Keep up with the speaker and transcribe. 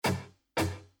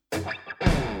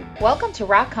Welcome to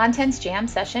Rock Content's Jam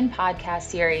Session podcast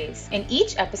series. In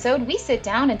each episode, we sit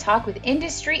down and talk with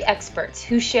industry experts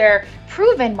who share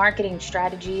proven marketing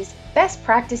strategies, best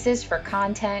practices for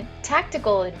content,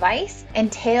 tactical advice,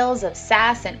 and tales of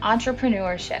SaaS and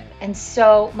entrepreneurship, and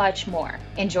so much more.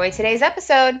 Enjoy today's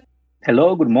episode.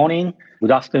 Hello, good morning,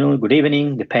 good afternoon, good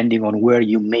evening, depending on where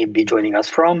you may be joining us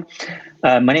from.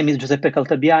 My name is Giuseppe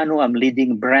Caltabiano. I'm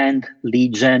leading brand,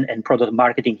 lead gen, and product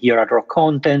marketing here at Rock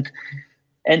Content.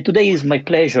 And today is my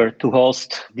pleasure to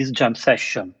host this jam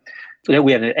session. Today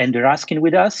we have Andy Raskin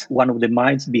with us, one of the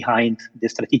minds behind the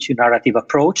strategic narrative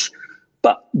approach.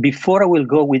 But before I will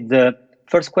go with the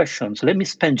first questions, let me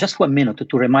spend just 1 minute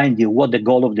to remind you what the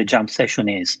goal of the jam session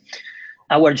is.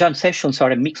 Our jam sessions are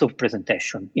a mix of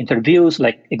presentation, interviews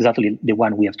like exactly the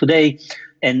one we have today,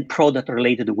 and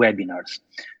product-related webinars.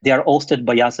 They are hosted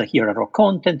by us here at Rock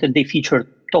Content, and they feature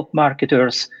top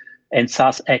marketers and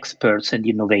SaaS experts and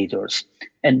innovators.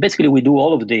 And basically, we do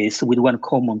all of this with one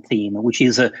common theme, which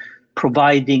is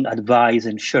providing advice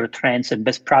and share trends and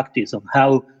best practice on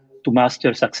how to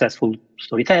master successful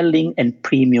storytelling and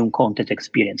premium content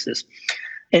experiences.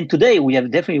 And today, we have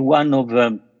definitely one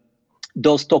of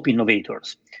those top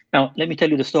innovators. Now, let me tell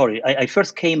you the story. I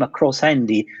first came across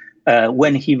Andy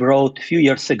when he wrote a few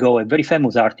years ago a very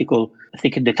famous article. I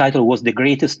think the title was "The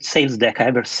Greatest Sales Deck I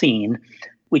Ever Seen,"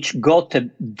 which got a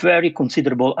very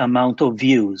considerable amount of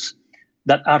views.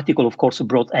 That article, of course,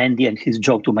 brought Andy and his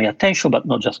job to my attention, but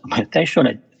not just to my attention.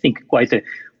 I think quite a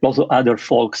lot of other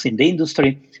folks in the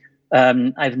industry.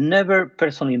 I've never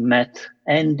personally met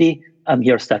Andy. I'm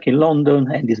here stuck in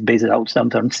London, and he's based out of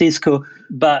San Francisco.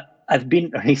 But I've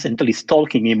been recently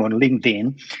stalking him on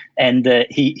LinkedIn, and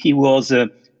he was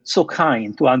so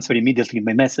kind to answer immediately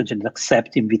my message and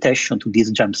accept the invitation to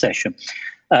this jam session.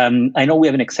 I know we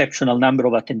have an exceptional number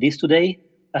of attendees today.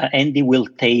 Andy will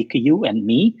take you and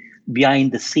me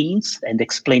behind the scenes and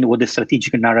explain what the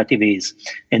strategic narrative is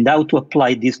and how to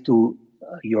apply this to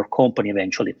your company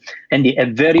eventually. Andy, a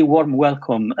very warm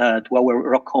welcome to our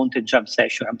Rock Content Jam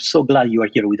session. I'm so glad you are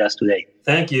here with us today.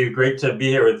 Thank you. Great to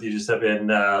be here with you, Giuseppe.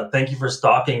 And thank you for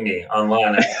stalking me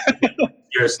online.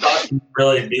 You're stalking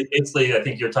really, basically, I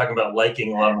think you're talking about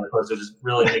liking a lot of my posts. It just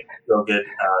really makes me feel good.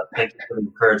 Thank you for the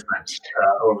encouragement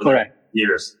over the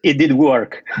years. It did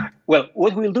work. Well,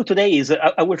 what we'll do today is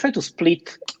I will try to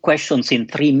split questions in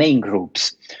three main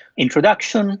groups: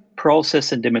 introduction,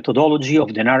 process, and the methodology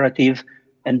of the narrative,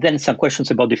 and then some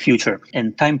questions about the future.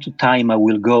 And time to time, I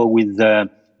will go with the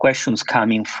questions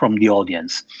coming from the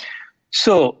audience.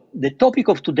 So the topic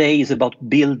of today is about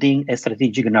building a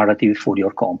strategic narrative for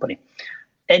your company.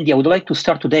 Andy, I would like to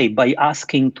start today by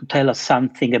asking to tell us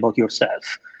something about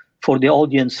yourself for the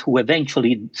audience who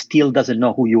eventually still doesn't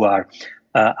know who you are.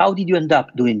 How did you end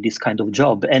up doing this kind of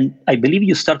job? And I believe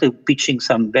you started pitching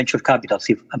some venture capitals,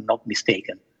 if I'm not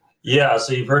mistaken. Yeah,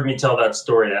 so you've heard me tell that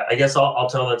story. I guess I'll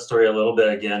tell that story a little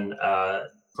bit again.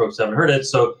 Folks haven't heard it.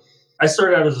 So I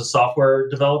started out as a software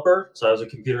developer. So I was a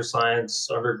computer science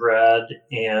undergrad.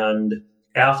 And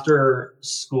after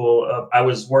school, I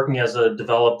was working as a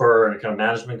developer and a kind of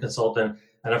management consultant.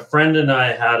 And a friend and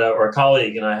I or a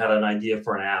colleague and I had an idea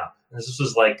for an app. And this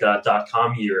was like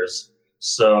 .com years.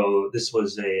 So this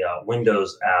was a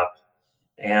Windows app.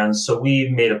 And so we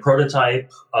made a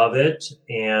prototype of it,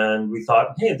 and we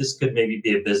thought, hey, this could maybe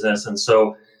be a business. And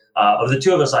so of the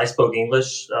two of us, I spoke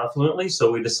English fluently.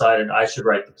 So we decided I should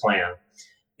write the plan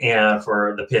and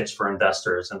for the pitch for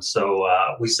investors. And so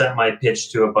we sent my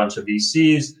pitch to a bunch of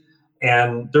VCs,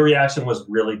 and the reaction was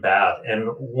really bad. And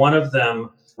one of them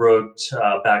wrote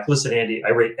back, listen, Andy, I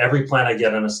rate every plan I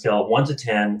get on a scale of 1 to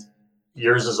 10.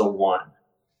 Yours is a 1.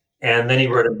 And then he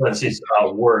wrote in parentheses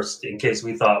worst, in case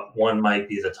we thought 1 might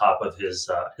be the top of his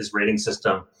rating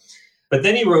system. But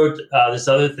then he wrote this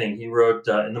other thing. He wrote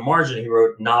in the margin, he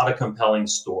wrote not a compelling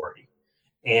story.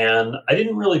 And I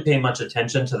didn't really pay much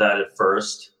attention to that at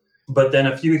first. But then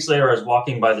a few weeks later, I was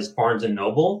walking by this Barnes &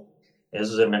 Noble. This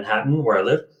was in Manhattan, where I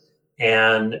live.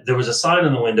 And there was a sign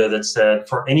in the window that said,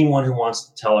 for anyone who wants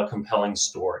to tell a compelling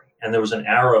story. And there was an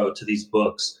arrow to these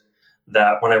books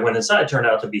that when I went inside turned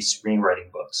out to be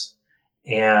screenwriting books.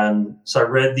 And so I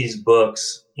read these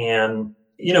books, and,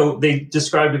 you know, they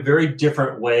described a very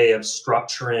different way of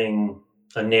structuring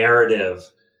a narrative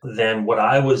than what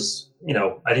I was, you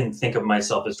know, I didn't think of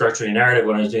myself as structuring a narrative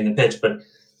when I was doing the pitch, but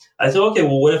I thought, okay,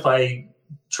 well, what if I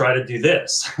try to do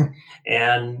this?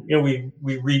 And, you know,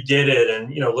 we redid it,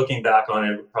 and, you know, looking back on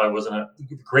it, it probably wasn't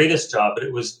the greatest job, but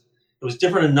it was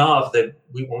different enough that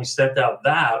when we stepped out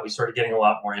that, we started getting a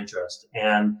lot more interest.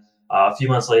 And a few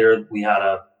months later, we had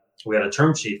a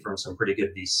term sheet from some pretty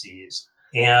good VCs.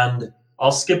 And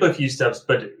I'll skip a few steps,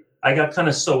 but I got kind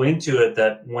of so into it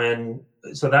that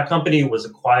so that company was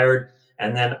acquired,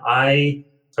 and then I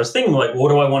was thinking like, what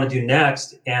do I want to do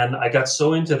next? And I got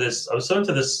so into this. I was so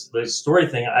into this story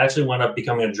thing. I actually wound up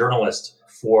becoming a journalist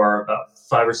for about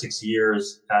 5 or 6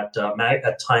 years at Time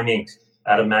Inc.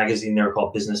 at a magazine there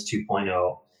called Business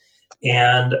 2.0.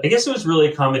 And I guess it was really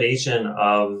a combination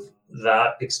of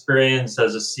that experience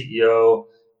as a CEO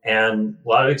and a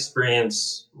lot of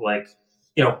experience, like,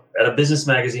 at a business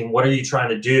magazine, what are you trying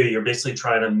to do? You're basically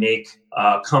trying to make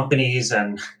companies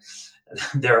and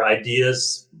their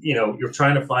ideas, you're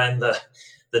trying to find the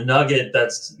nugget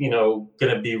that's, going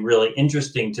to be really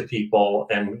interesting to people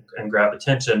and grab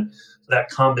attention. That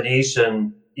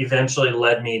combination eventually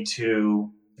led me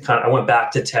to I went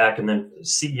back to tech, and then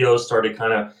CEOs started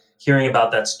kind of hearing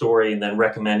about that story and then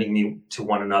recommending me to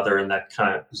one another. And that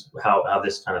kind of is how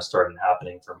this kind of started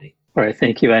happening for me. All right.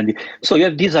 Thank you, Andy. So you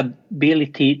have this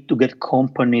ability to get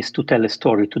companies to tell a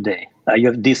story today. You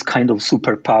have this kind of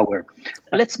superpower.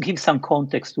 Let's give some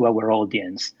context to our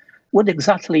audience. What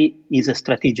exactly is a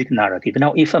strategic narrative?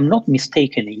 Now, if I'm not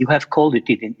mistaken, you have called it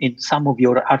in some of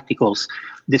your articles,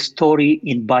 the story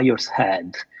in buyer's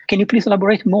head. Can you please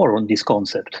elaborate more on this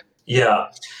concept? Yeah.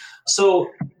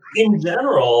 So in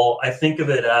general, I think of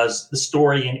it as the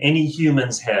story in any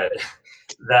human's head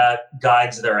that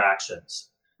guides their actions.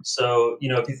 So,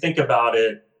 if you think about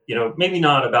it, maybe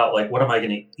not about like, what am I going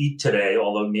to eat today,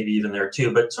 although maybe even there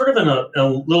too, but sort of in a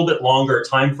little bit longer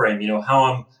time frame,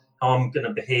 how I'm going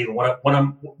to behave, and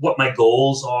what my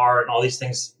goals are, and all these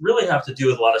things really have to do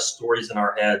with a lot of stories in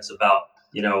our heads about,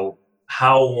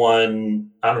 how one,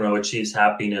 achieves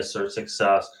happiness or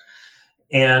success.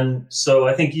 And so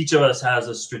I think each of us has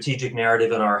a strategic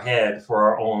narrative in our head for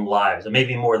our own lives, and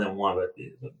maybe more than one.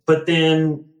 But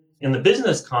then in the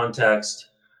business context,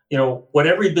 what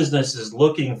every business is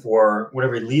looking for, what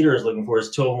every leader is looking for, is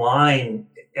to align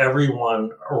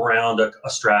everyone around a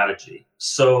strategy.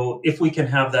 So if we can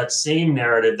have that same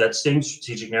narrative, that same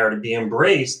strategic narrative be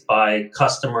embraced by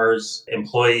customers,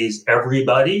 employees,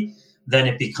 everybody, then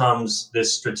it becomes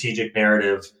this strategic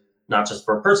narrative, not just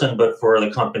for a person, but for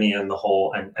the company and the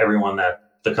whole, and everyone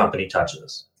that the company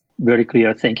touches. Very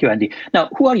clear. Thank you, Andy. Now,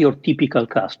 who are your typical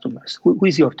customers? Who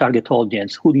is your target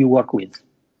audience? Who do you work with?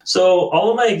 So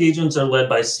all of my engagements are led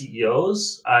by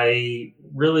CEOs. I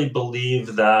really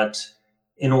believe that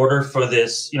in order for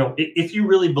this, if you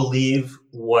really believe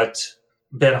what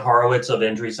Ben Horowitz of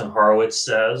Andreessen Horowitz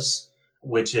says,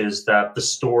 which is that the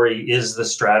story is the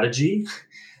strategy,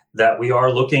 that we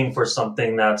are looking for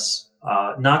something that's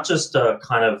not just a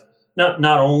kind of,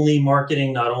 not only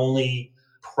marketing, not only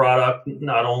product,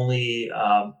 not only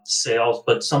sales,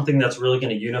 but something that's really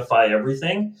going to unify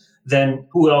everything, then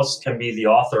who else can be the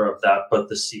author of that but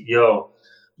the CEO?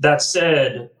 That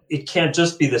said, it can't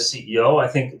just be the CEO. I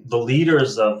think the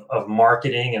leaders of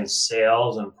marketing and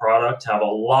sales and product have a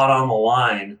lot on the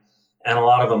line and a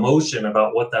lot of emotion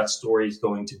about what that story is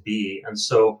going to be. And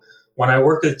so when I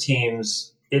work with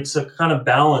teams, it's a kind of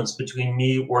balance between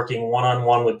me working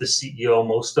one-on-one with the CEO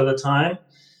most of the time,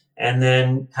 and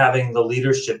then having the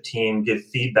leadership team give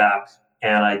feedback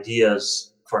and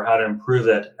ideas for how to improve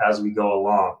it as we go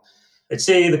along. I'd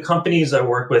say the companies I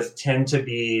work with tend to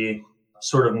be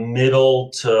sort of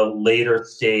middle to later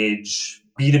stage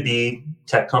B2B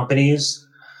tech companies.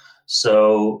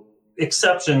 So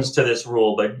exceptions to this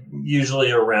rule, but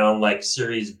usually around like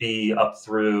Series B up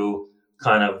through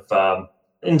kind of,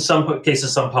 in some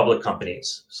cases, some public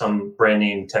companies, some brand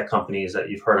name tech companies that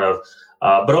you've heard of,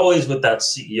 but always with that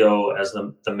CEO as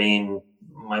my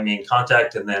main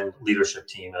contact, and then leadership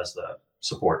team as the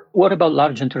support. What about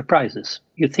large enterprises?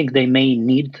 You think they may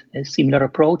need a similar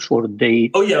approach, or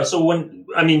they? Oh yeah. So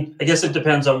I guess it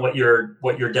depends on what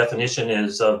your definition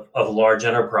is of large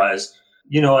enterprise.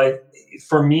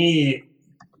 For me,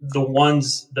 the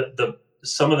ones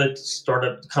some of the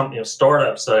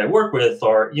startups that I work with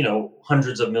are,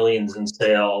 hundreds of millions in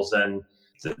sales, and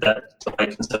that I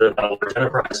consider that a large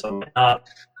enterprise. So not.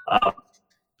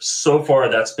 So far,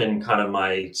 that's been kind of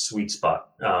my sweet spot.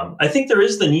 I think there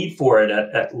is the need for it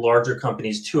at larger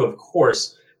companies too, of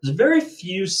course. There's very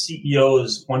few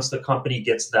CEOs, once the company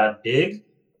gets that big,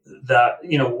 that,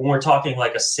 when we're talking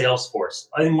like a Salesforce.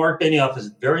 I think Mark Benioff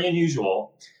is very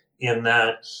unusual in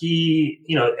that he,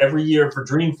 every year for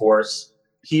Dreamforce,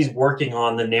 he's working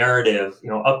on the narrative,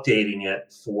 updating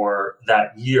it for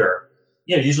that year.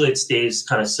 Usually it stays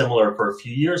kind of similar for a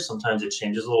few years. Sometimes it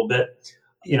changes a little bit.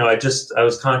 I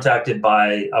was contacted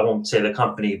by, I won't say the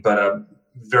company, but a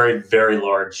very, very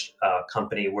large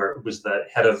company where it was the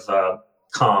head of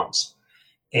comms.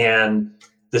 And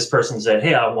this person said,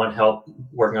 hey, I want help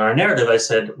working on our narrative. I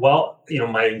said, well,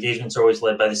 my engagements are always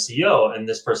led by the CEO. And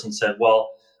this person said,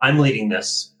 well, I'm leading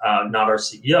this, not our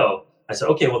CEO. I said,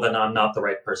 okay, well, then I'm not the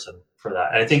right person for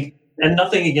that. And I think, and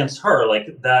nothing against her, like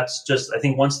that's just, I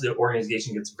think once the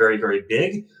organization gets very, very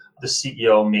big, the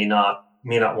CEO may not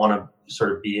want to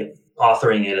sort of be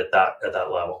authoring it at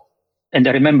that level. And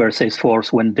I remember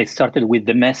Salesforce when they started with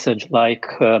the message like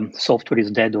software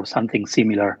is dead or something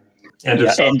similar. And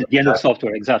the end of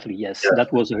software, exactly. Yes, yeah.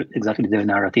 That was exactly the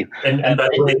narrative. And by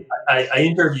the way, I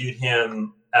interviewed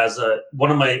him as one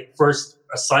of my first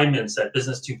assignments at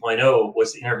Business 2.0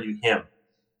 was to interview him.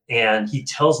 And he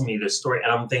tells me this story,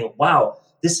 and I'm thinking, wow,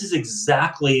 this is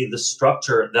exactly the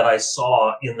structure that I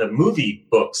saw in the movie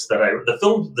books the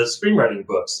screenwriting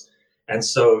books. And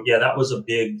so, yeah, that was a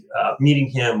big, meeting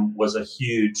him was a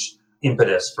huge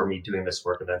impetus for me doing this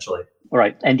work eventually. All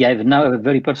right. And I have now a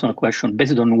very personal question.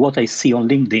 Based on what I see on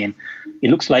LinkedIn, it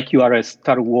looks like you are a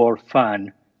Star Wars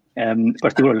fan,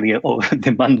 particularly of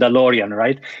The Mandalorian,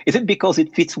 right? Is it because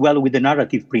it fits well with the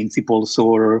narrative principles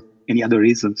or any other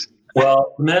reasons?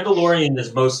 Well, Mandalorian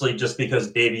is mostly just because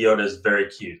Baby Yoda is very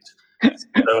cute.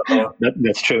 So,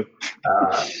 that's true.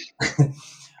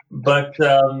 But,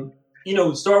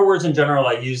 Star Wars in general,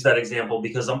 I use that example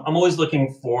because I'm always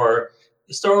looking for,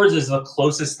 Star Wars is the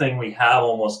closest thing we have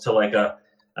almost to like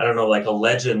a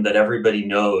legend that everybody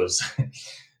knows.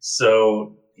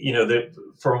 So,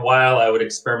 for a while I would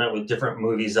experiment with different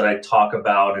movies that I talk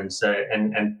about and say,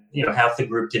 and half the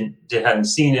group hadn't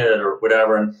seen it or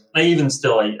whatever. And I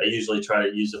usually try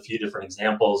to use a few different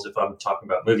examples if I'm talking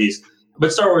about movies.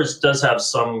 But Star Wars does have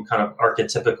some kind of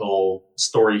archetypical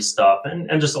story stuff,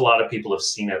 and just a lot of people have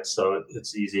seen it, so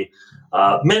it's easy.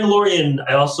 Mandalorian,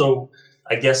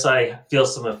 I guess I feel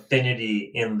some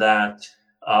affinity in that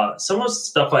some of the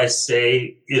stuff I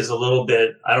say is a little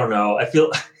bit, I don't know, I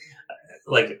feel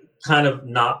like kind of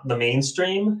not the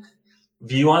mainstream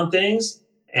view on things.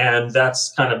 And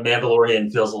that's kind of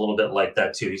Mandalorian feels a little bit like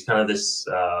that too. He's kind of this,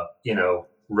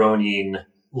 Ronin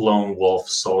lone wolf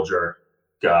soldier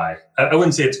guy. I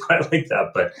wouldn't say it's quite like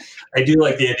that, but I do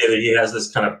like the idea that he has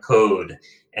this kind of code.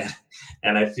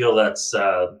 And I feel that's,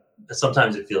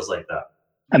 sometimes it feels like that.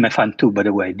 I'm a fan too, by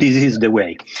the way. This is the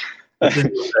way. This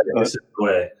is the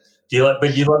way.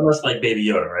 But you must like Baby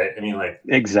Yoda, right? I mean, like.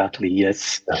 Exactly,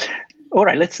 yes. Yeah. All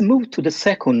right, let's move to the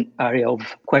second area of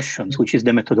questions, which is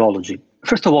the methodology.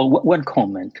 First of all, one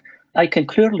comment. I can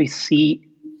clearly see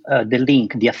the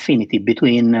link, the affinity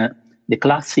between the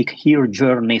classic hero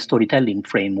journey storytelling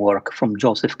framework from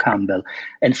Joseph Campbell.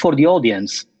 And for the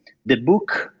audience, the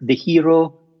book, The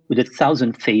Hero with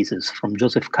 1,000 Faces from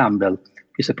Joseph Campbell,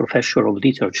 who's a professor of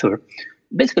literature,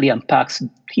 basically unpacks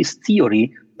his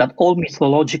theory that all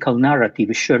mythological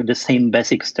narratives share the same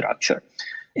basic structure.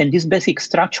 And this basic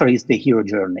structure is the hero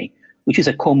journey, which is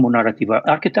a common narrative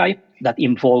archetype that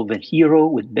involves a hero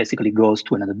who basically goes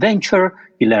to an adventure,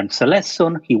 he learns a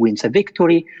lesson, he wins a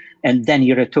victory, and then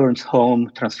he returns home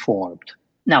transformed.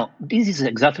 Now, this is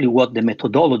exactly what the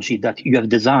methodology that you have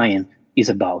designed is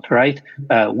about, right?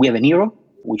 We have a hero,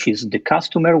 which is the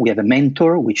customer. We have a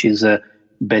mentor, which is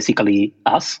basically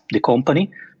us, the company.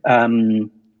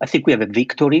 I think we have a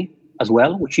victory as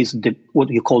well, which is what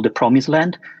you call the promised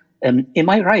land. Am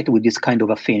I right with this kind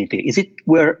of affinity? Is it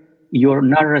where your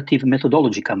narrative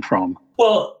methodology come from?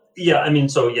 Well, yeah, I mean,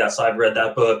 so yes, I've read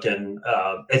that book, and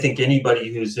I think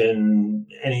anybody who's in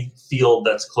any field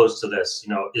that's close to this,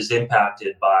 is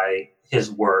impacted by his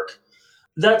work.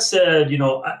 That said,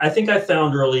 I think I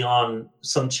found early on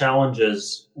some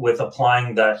challenges with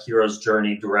applying that hero's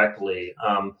journey directly.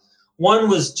 One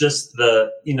was just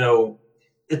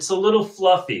it's a little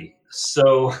fluffy.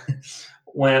 So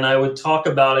when I would talk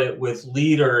about it with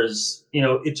leaders,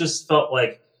 it just felt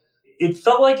like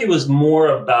it was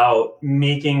more about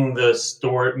making the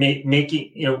story,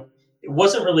 making, it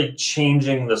wasn't really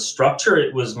changing the structure.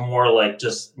 It was more like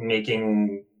just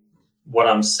making what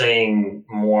I'm saying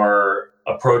more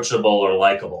approachable or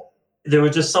likable. There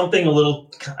was just something a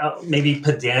little maybe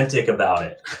pedantic about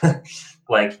it.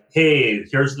 Like, hey,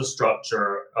 here's the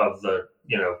structure of the,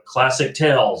 classic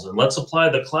tales, and let's apply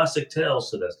the classic tales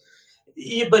to this.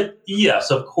 Yeah, but yes,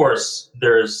 of course,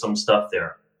 there's some stuff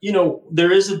there.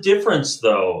 There is a difference,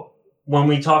 though, when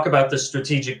we talk about the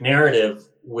strategic narrative,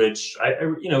 which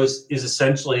is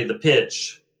essentially the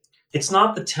pitch. It's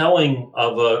not the telling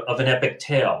of an epic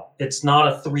tale. It's not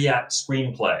a 3-act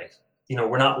screenplay.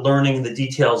 We're not learning the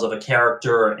details of a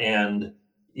character and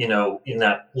in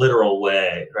that literal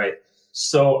way, right?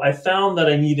 So I found that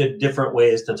I needed different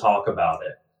ways to talk about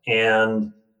it,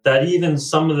 and that even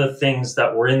some of the things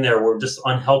that were in there were just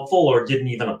unhelpful or didn't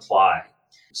even apply.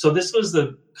 So this was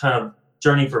the kind of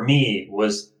journey for me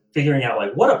was figuring out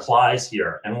like what applies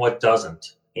here and what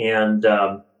doesn't. And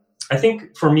I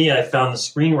think for me, I found the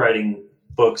screenwriting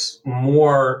books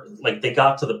more like they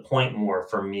got to the point more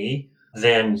for me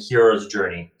than hero's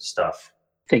journey stuff.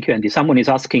 Thank you, Andy. Someone is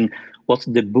asking, what's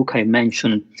the book I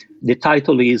mentioned? The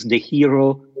title is The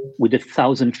Hero with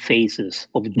 1,000 Faces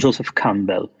of Joseph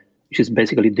Campbell, which is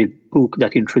basically the book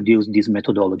that introduced this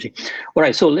methodology. All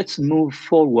right, so let's move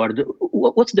forward.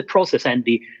 What's the process,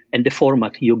 Andy, and the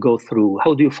format you go through?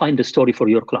 How do you find the story for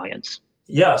your clients?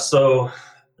 Yeah, so,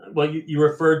 well, you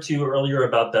referred to earlier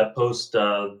about that post,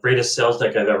 greatest sales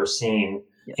deck I've ever seen.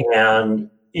 Yeah. And,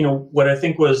 what I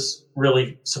think was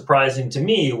really surprising to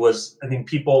me was, I think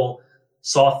people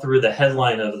saw through the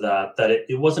headline of that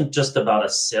it wasn't just about a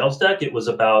sales deck, it was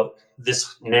about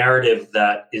this narrative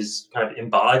that is kind of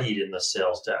embodied in the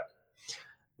sales deck.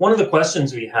 One of the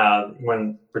questions we have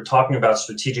when we're talking about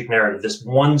strategic narrative, this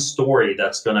one story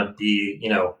that's going to be,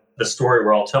 the story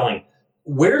we're all telling,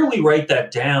 where do we write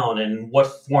that down and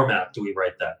what format do we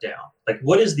write that down? Like,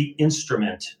 what is the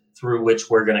instrument through which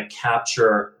we're going to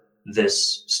capture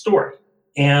this story?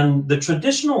 And the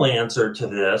traditional answer to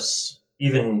this,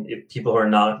 even if people are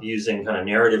not using kind of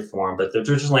narrative form, but the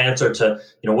traditional answer to,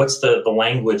 what's the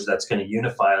language that's going to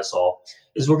unify us all,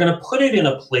 is we're going to put it in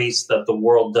a place that the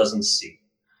world doesn't see.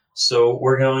 So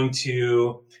we're going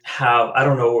to have,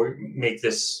 make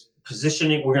this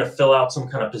positioning, we're going to fill out some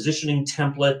kind of positioning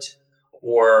template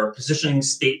or positioning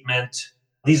statement.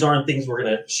 These aren't things we're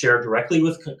going to share directly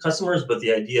with customers, but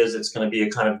the idea is it's going to be a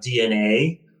kind of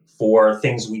DNA for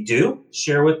things we do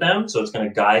share with them. So it's going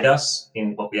to guide us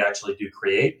in what we actually do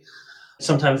create.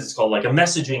 Sometimes it's called like a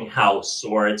messaging house,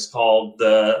 or it's called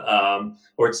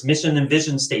or it's mission and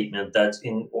vision statement that's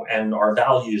in, and our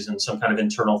values and some kind of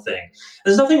internal thing.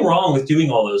 There's nothing wrong with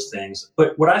doing all those things.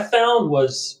 But what I found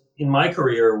was in my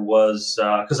career was,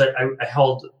 because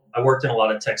I worked in a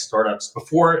lot of tech startups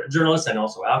before journalists and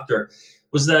also after,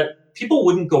 was that people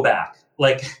wouldn't go back.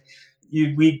 Like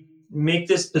we make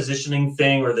this positioning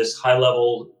thing or this high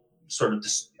level sort of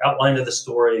outline of the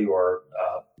story or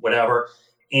whatever.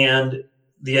 And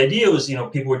the idea was,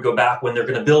 people would go back when they're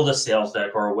going to build a sales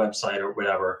deck or a website or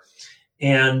whatever.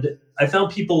 And I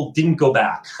found people didn't go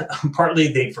back. Partly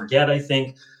they'd forget, I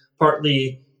think.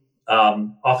 Partly,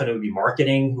 often it would be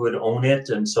marketing who would own it.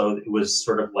 And so it was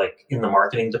sort of like in the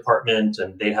marketing department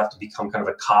and they'd have to become kind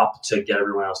of a cop to get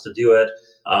everyone else to do it.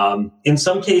 In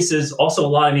some cases, also a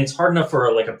lot, it's hard enough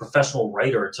for like a professional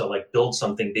writer to like build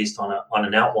something based on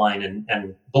an outline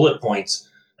and bullet points.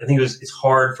 I think it's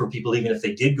hard for people, even if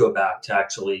they did go back, to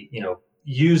actually,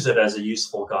 use it as a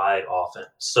useful guide often.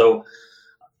 So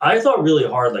I thought really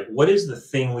hard, like, what is the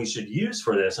thing we should use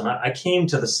for this? And I came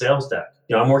to the sales deck.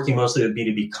 I'm working mostly with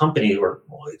B2B companies or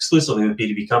exclusively with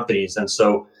B2B companies. And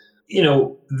so,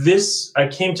 I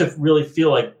came to really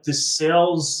feel like this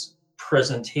sales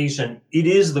presentation, it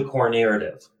is the core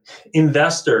narrative.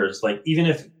 Investors, like, even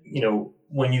if,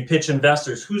 when you pitch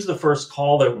investors, who's the first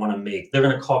call they want to make? They're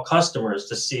going to call customers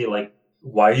to see, like,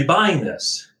 why are you buying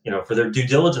this? For their due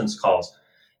diligence calls.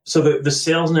 So the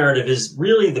sales narrative is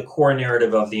really the core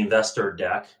narrative of the investor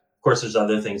deck. Of course, there's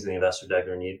other things in the investor deck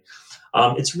you need.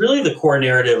 It's really the core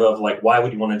narrative of like, why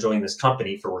would you want to join this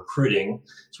company for recruiting?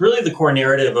 It's really the core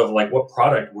narrative of like what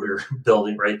product we're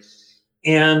building, right?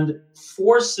 And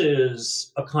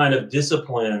forces a kind of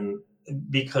discipline,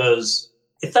 because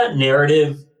if that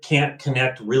narrative can't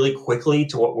connect really quickly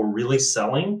to what we're really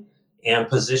selling and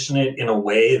position it in a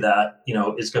way that,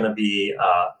 is going to be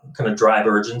going to drive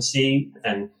urgency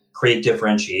and create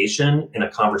differentiation in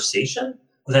a conversation,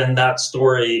 then that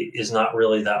story is not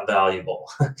really that valuable.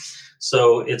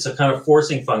 So it's a kind of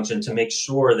forcing function to make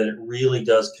sure that it really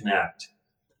does connect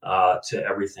to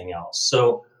everything else.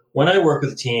 So when I work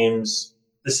with teams,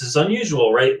 this is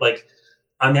unusual, right? Like,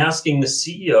 I'm asking the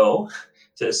CEO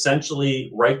to essentially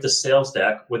write the sales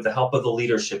deck with the help of the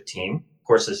leadership team. Of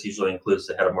course, this usually includes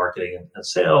the head of marketing and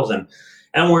sales, and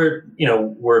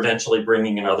we're eventually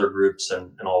bringing in other groups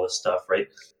and all this stuff, right?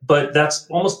 But that's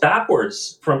almost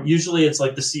backwards from, usually it's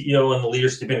like the CEO and the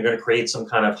leadership team are going to create some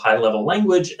kind of high level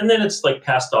language, and then it's like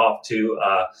passed off to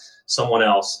someone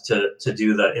else to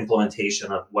do the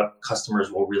implementation of what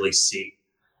customers will really see.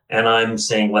 And I'm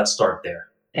saying, let's start there.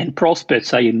 And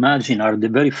prospects, I imagine, are the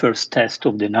very first test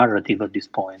of the narrative at this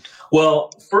point.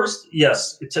 Well, first,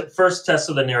 yes, first test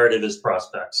of the narrative is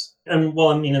prospects. And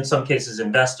in some cases,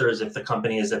 investors, if the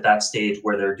company is at that stage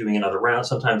where they're doing another round,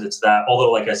 sometimes it's that.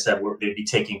 Although, like I said, they'd be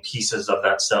taking pieces of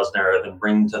that sales narrative and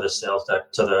bringing to the sales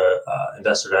deck, to the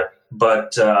investor deck.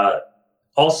 But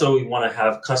also, we want to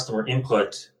have customer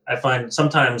input. I find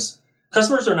sometimes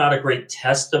Customers are not a great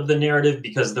test of the narrative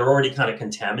because they're already kind of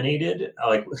contaminated.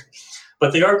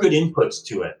 But they are good inputs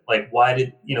to it. Like, why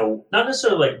did, not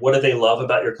necessarily like, what do they love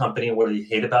about your company and what do they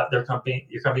hate about your company,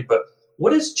 but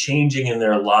what is changing in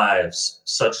their lives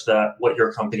such that what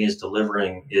your company is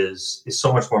delivering is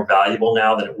so much more valuable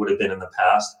now than it would have been in the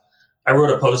past. I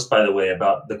wrote a post, by the way,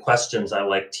 about the questions I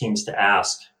like teams to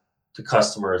ask to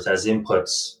customers as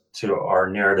inputs to our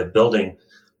narrative building.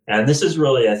 And this is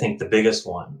really, I think, the biggest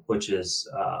one, which is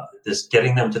this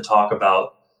getting them to talk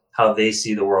about how they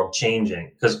see the world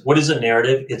changing. Because what is a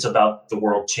narrative? It's about the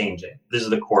world changing. This is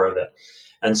the core of it.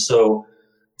 And so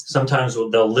sometimes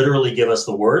they'll literally give us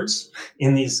the words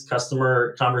in these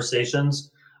customer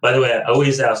conversations. By the way, I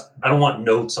always ask, I don't want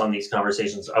notes on these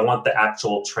conversations. I want the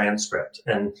actual transcript.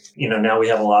 And, now we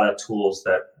have a lot of tools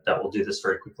that will do this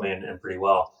very quickly and pretty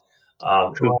well.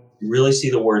 Really see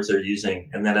the words they're using,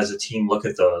 and then as a team look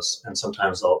at those, and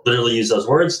sometimes they'll literally use those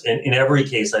words. And in every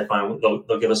case, I find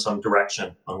they'll give us some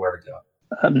direction on where to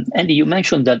go. Andy, you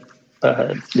mentioned that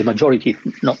the majority,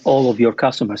 if not all of your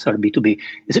customers are B2B.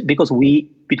 Is it because we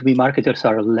B2B marketers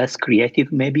are less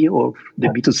creative maybe, or the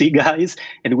B2C guys,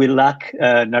 and we lack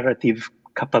narrative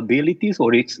capabilities,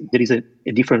 or there is a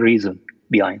different reason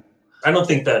behind? I don't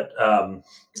think that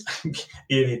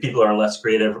people are less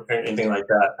creative or anything like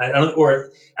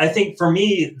that. I think for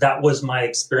me, that was my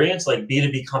experience. Like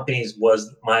B2B companies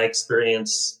was my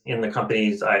experience in the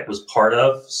companies I was part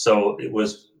of. So it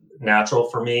was natural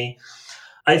for me.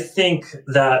 I think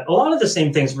that a lot of the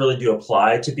same things really do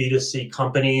apply to B2C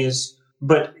companies,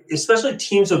 but especially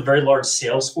teams with very large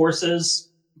sales forces.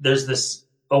 There's this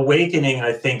awakening,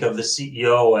 I think, of the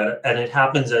CEO, and it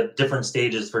happens at different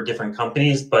stages for different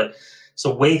companies, but it's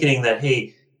awakening that,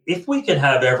 hey, if we could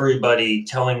have everybody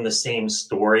telling the same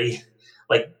story,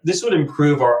 like this would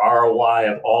improve our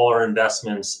ROI of all our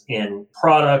investments in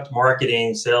product,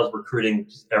 marketing, sales, recruiting,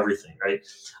 everything, right?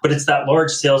 But it's that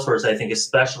large sales force, I think,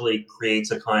 especially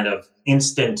creates a kind of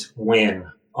instant win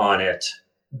on it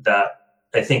that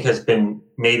I think has been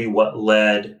maybe what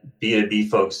led B2B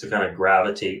folks to kind of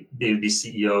B2B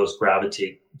CEOs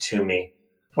gravitate to me.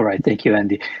 All right. Thank you,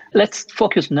 Andy. Let's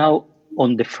focus now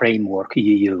on the framework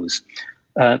you use.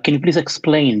 Can you please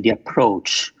explain the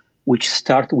approach which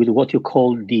starts with what you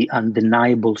call the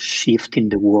undeniable shift in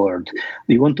the world?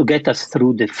 We want to get us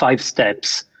through the 5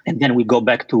 steps, and then we go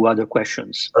back to other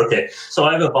questions. Okay. So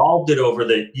I've evolved it over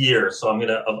the years. So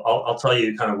I'll tell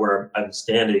you kind of where I'm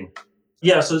standing.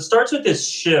 Yeah, so it starts with this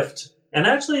shift. And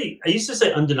actually, I used to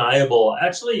say undeniable. I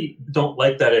actually don't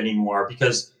like that anymore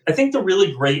because I think the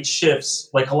really great shifts,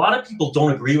 like a lot of people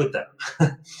don't agree with them.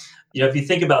 If you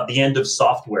think about the end of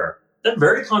software, that's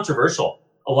very controversial.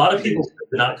 A lot of people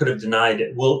could have denied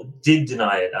it, did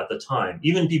deny it at the time.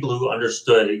 Even people who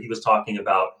understood it, he was talking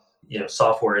about,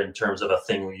 software in terms of a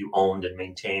thing you owned and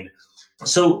maintained.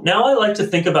 So now I like to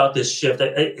think about this shift.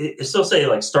 I still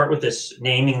say start with this,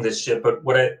 naming this shift, but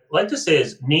what I like to say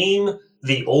is name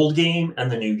the old game and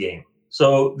the new game.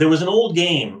 So there was an old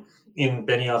game, in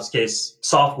Benioff's case,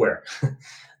 software,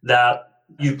 that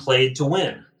you played to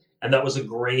win. And that was a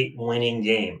great winning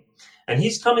game. And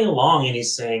he's coming along and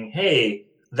he's saying, hey,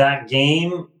 that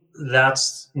game,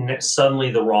 that's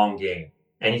suddenly the wrong game.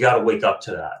 And you got to wake up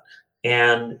to that.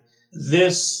 And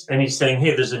he's saying,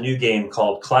 hey, there's a new game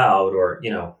called cloud, or,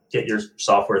 get your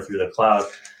software through the cloud.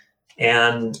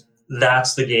 And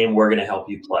that's the game we're going to help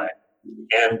you play.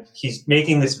 And he's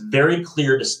making this very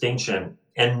clear distinction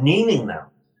and naming them.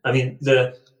 I mean,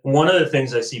 one of the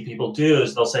things I see people do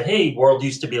is they'll say, hey, world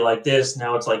used to be like this,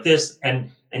 now it's like this. And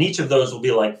each of those will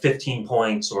be like 15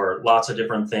 points or lots of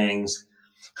different things.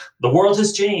 The world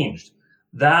has changed.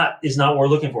 That is not what we're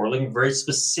looking for. We're looking for a very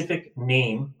specific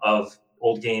name of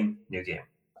old game, new game.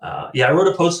 I wrote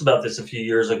a post about this a few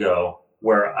years ago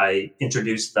where I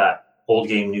introduced that old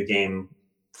game, new game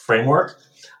framework,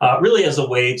 really as a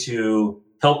way to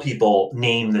help people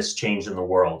name this change in the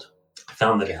world. I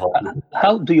found that it helped.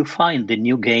 How do you find the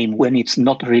new game when it's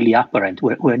not really apparent,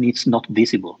 when it's not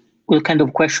visible? What kind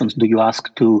of questions do you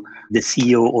ask to the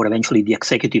CEO or eventually the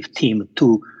executive team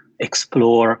to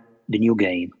explore the new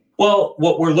game? Well,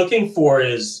 what we're looking for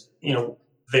is,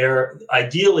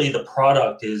 ideally the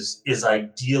product is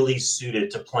ideally suited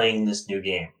to playing this new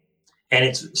game. And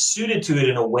it's suited to it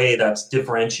in a way that's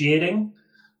differentiating.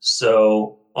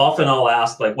 So often I'll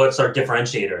ask, what's our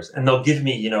differentiators? And they'll give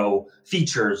me,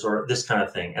 features or this kind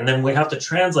of thing. And then we have to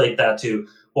translate that to,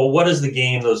 well, what is the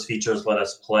game those features let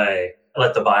us play,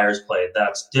 let the buyers play?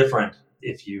 That's different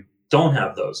if you don't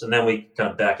have those. And then we kind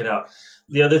of back it out.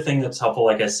 The other thing that's helpful,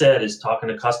 like I said, is talking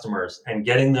to customers and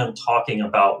getting them talking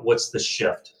about what's the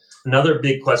shift. Another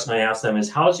big question I ask them is,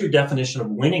 how has your definition of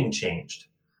winning changed?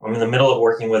 I'm in the middle of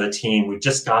working with a team. We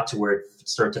just got to where it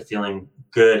starting to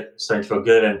feel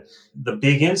good. And the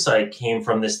big insight came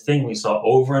from this thing we saw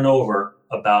over and over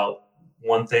about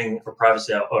one thing for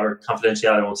privacy or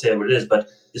confidentiality. I won't say what it is, but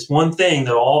this one thing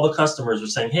that all the customers were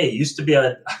saying, hey, it used to be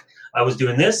I was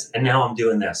doing this and now I'm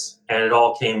doing this. And it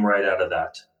all came right out of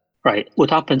that. Right. What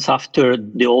happens after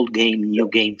the old game, new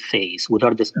game phase? What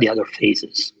are the other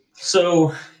phases?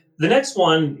 So the next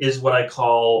one is what I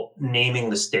call naming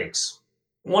the stakes.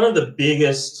 One of the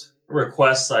biggest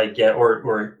requests I get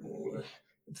or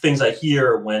things I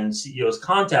hear when CEOs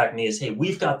contact me is, hey,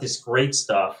 we've got this great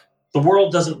stuff. The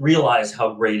world doesn't realize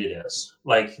how great it is.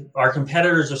 Like our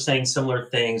competitors are saying similar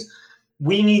things.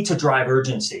 We need to drive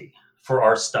urgency for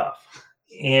our stuff.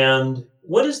 And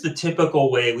what is the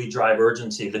typical way we drive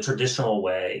urgency? The traditional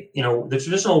way, the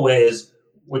traditional way is,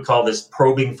 we call this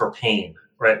probing for pain,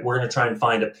 right? We're going to try and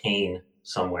find a pain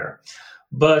somewhere.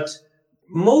 But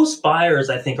most buyers,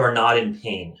 I think, are not in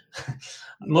pain.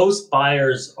 Most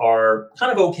buyers are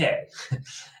kind of okay.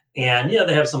 And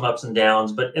they have some ups and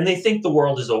downs, and they think the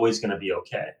world is always going to be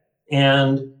okay.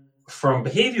 And from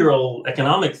behavioral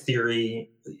economic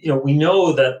theory, we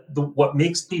know that what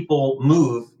makes people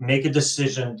move, make a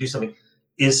decision, do something,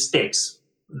 is stakes.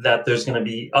 That there's going to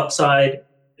be upside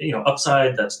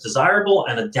that's desirable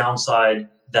and a downside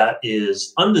that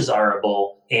is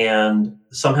undesirable. And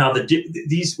somehow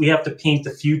we have to paint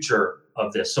the future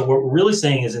of this. So what we're really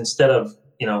saying is, instead of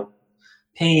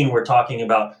pain, we're talking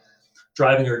about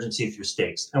driving urgency through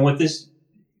stakes. And what this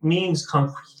means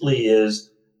concretely is,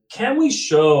 can we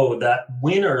show that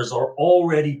winners are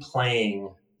already playing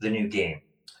the new game?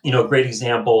 A great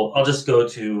example, I'll just go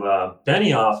to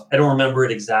Benioff. I don't remember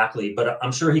it exactly, but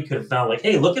I'm sure he could have found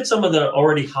hey, look at some of the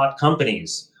already hot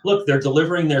companies. Look, they're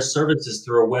delivering their services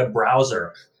through a web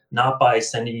browser, not by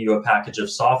sending you a package of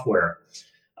software.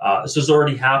 This is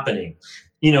already happening.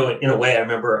 In a way, I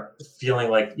remember feeling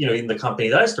like, in the company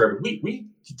that I started, we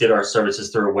did our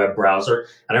services through a web browser.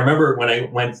 And I remember when I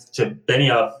went to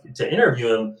Benioff to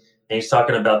interview him, and he's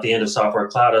talking about the end of software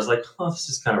cloud, I was like, oh, this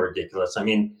is kind of ridiculous. I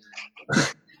mean,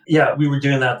 yeah, we were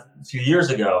doing that a few years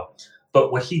ago.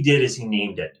 But what he did is he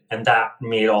named it, and that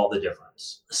made all the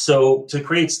difference. So to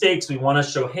create stakes, we want to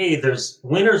show, hey, there's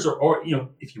winners, or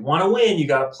if you want to win, you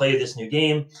got to play this new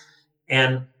game.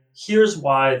 And here's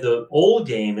why the old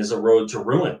game is a road to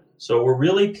ruin. So we're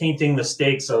really painting the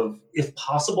stakes of, if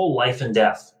possible, life and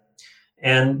death.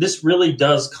 And this really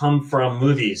does come from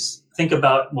movies. Think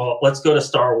about, let's go to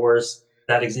Star Wars,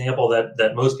 that example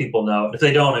that most people know. If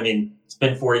they don't, it's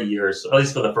been 40 years, at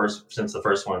least since the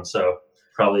first one. So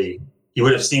probably you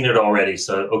would have seen it already.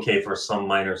 So okay for some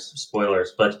minor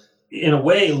spoilers. But in a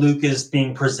way, Luke is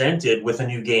being presented with a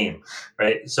new game,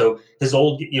 right? So his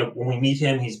old, when we meet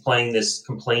him, he's playing this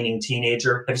complaining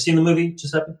teenager. Have you seen the movie,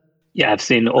 Giuseppe? Yeah, I've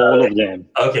seen all of them.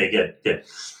 Okay, good.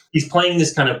 He's playing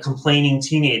this kind of complaining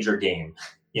teenager game.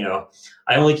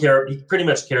 I only care, he pretty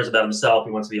much cares about himself.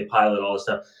 He wants to be a pilot, all this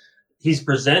stuff. He's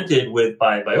presented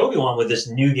by Obi-Wan with this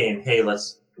new game, hey,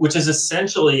 which is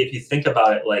essentially, if you think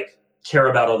about it, like care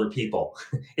about other people.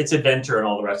 It's adventure and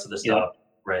all the rest of the stuff,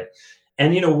 right?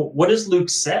 And, what does Luke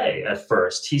say at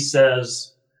first? He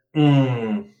says,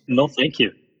 no, thank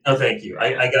you. No, thank you.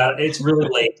 It's really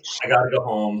late. I got to go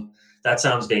home. That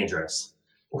sounds dangerous.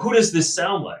 Who does this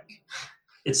sound like?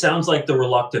 It sounds like the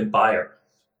reluctant buyer.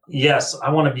 Yes,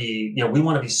 I want to be, we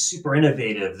want to be super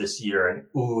innovative this year. And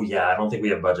I don't think we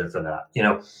have budget for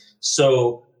that,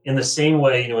 So in the same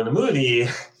way, in the movie,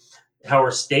 how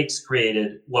are stakes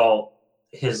created? Well,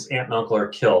 his aunt and uncle are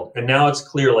killed. And now it's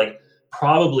clear,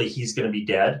 probably he's going to be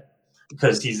dead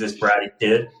because he's this bratty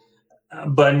kid.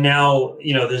 But now,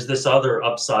 there's this other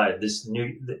upside, this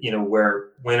new,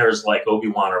 where winners like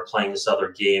Obi-Wan are playing this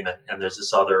other game, and there's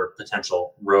this other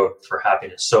potential road for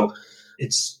happiness. So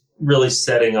it's really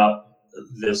setting up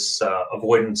this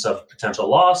avoidance of potential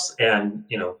loss and,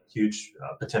 huge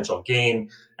potential gain.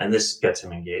 And this gets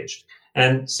him engaged.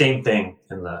 And same thing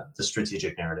in the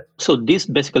strategic narrative. So this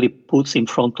basically puts in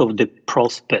front of the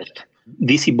prospect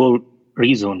visible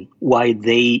reason why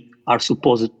they are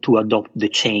supposed to adopt the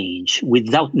change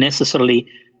without necessarily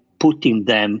putting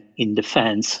them in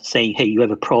defense, saying, hey, you have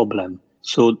a problem.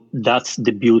 So that's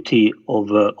the beauty of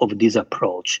this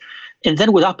approach. And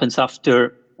then what happens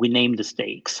after we name the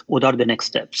stakes? What are the next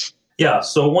steps? Yeah,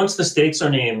 so once the stakes are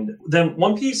named, then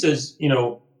one piece is,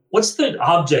 what's the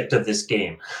object of this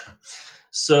game?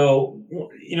 So,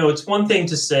 it's one thing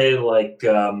to say, like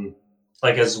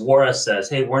as Wara says,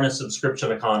 hey, we're in a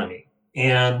subscription economy.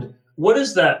 And what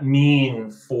does that mean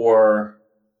for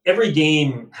every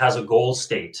game has a goal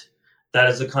state that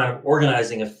is a kind of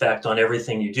organizing effect on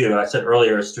everything you do. I said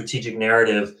earlier, a strategic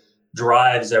narrative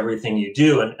drives everything you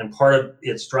do. And part of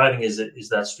its driving is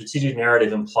that strategic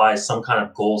narrative implies some kind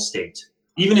of goal state.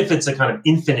 Even if it's a kind of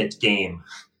infinite game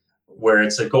where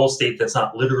it's a goal state that's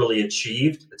not literally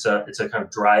achieved, it's a kind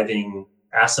of driving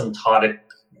asymptotic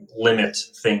limit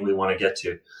thing we want to get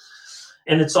to.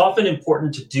 And it's often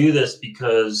important to do this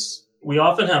because we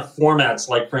often have formats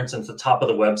like, for instance, the top of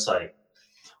the website,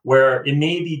 where it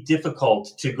may be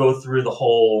difficult to go through the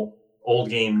whole old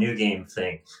game, new game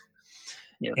thing.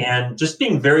 Yeah. And just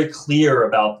being very clear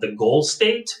about the goal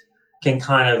state can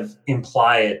kind of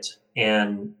imply it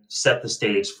and set the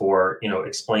stage for,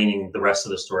 explaining the rest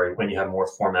of the story when you have more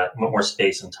format, more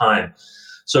space and time.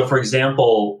 So, for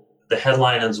example, the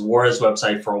headline on Zuora's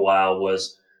website for a while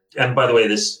was, and by the way,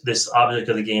 this object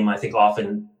of the game, I think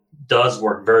often does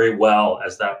work very well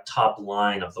as that top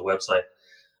line of the website,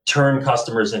 turn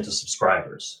customers into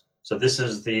subscribers. So this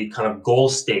is the kind of goal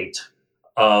state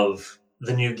of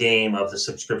the new game of the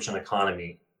subscription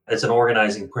economy. It's an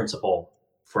organizing principle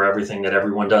for everything that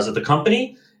everyone does at the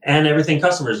company and everything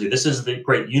customers do. This is the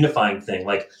great unifying thing.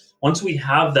 Like, once we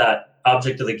have that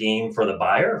object of the game for the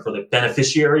buyer, for the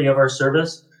beneficiary of our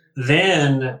service,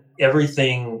 then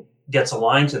everything gets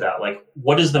aligned to that. Like,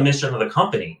 what is the mission of the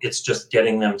company? It's just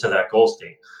getting them to that goal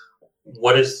state.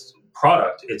 What is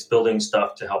product? It's building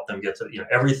stuff to help them get to,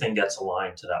 everything gets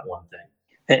aligned to that one thing.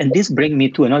 And this brings me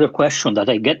to another question that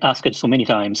I get asked so many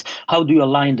times. How do you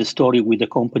align the story with the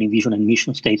company vision and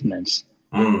mission statements?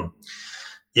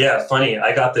 Yeah, funny.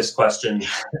 I got this question.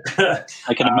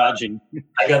 I can imagine.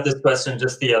 I got this question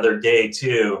just the other day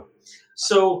too.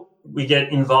 So we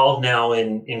get involved now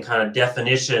in kind of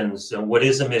definitions. And what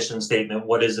is a mission statement?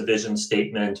 What is a vision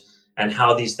statement? And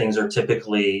how these things are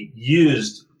typically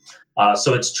used.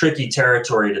 So it's tricky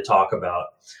territory to talk about,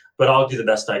 but I'll do the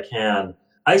best I can.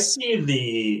 I see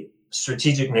the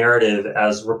strategic narrative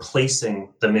as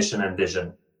replacing the mission and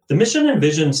vision. The mission and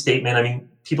vision statement, I mean,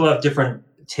 people have different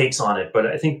takes on it, but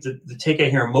I think the take I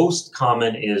hear most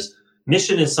common is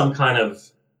mission is some kind of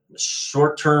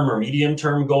short-term or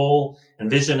medium-term goal, and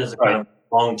vision is a kind of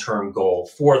long-term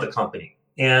goal for the company.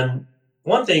 And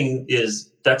one thing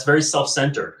is that's very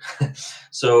self-centered.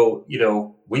 So,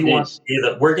 we want to say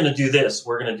that we're going to do this,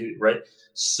 we're going to do, right?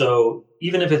 So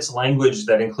even if it's language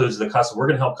that includes the customer, we're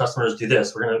going to help customers do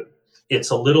this. It's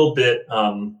a little bit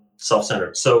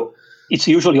self-centered. So it's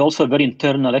usually also a very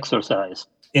internal exercise.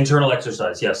 Internal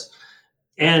exercise, yes.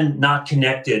 And not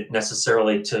connected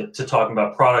necessarily to talking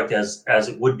about product as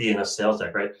it would be in a sales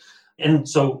deck, right? And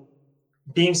so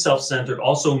being self-centered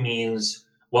also means,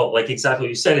 well, like exactly what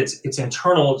you said, it's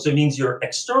internal. So it means your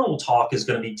external talk is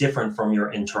going to be different from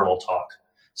your internal talk.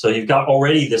 So you've got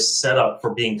already this setup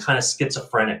for being kind of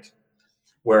schizophrenic,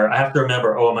 where I have to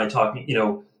remember, am I talking,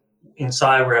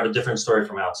 inside we have a different story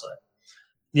from outside.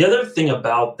 The other thing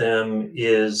about them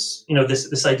is,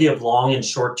 this idea of long and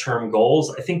short-term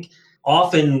goals, I think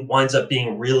often winds up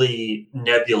being really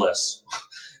nebulous.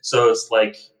 So it's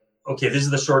like, okay, this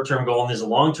is the short-term goal and there's a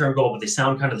long-term goal, but they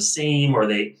sound kind of the same, or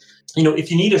they, if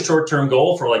you need a short-term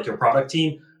goal for like your product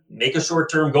team, make a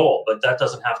short-term goal, but that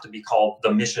doesn't have to be called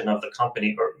the mission of the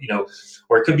company,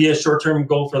 or it could be a short-term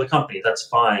goal for the company. That's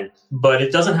fine, but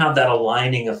it doesn't have that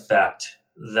aligning effect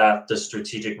that the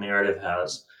strategic narrative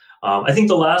has. I think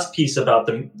the last piece about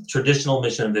the traditional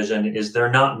mission and vision is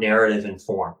they're not narrative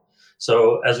informed.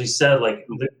 So as we said, like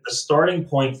the starting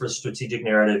point for strategic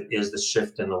narrative is the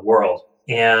shift in the world.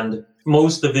 And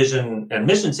most of the vision and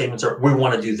mission statements are, we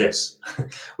want to do this,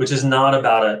 which is not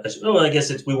about I guess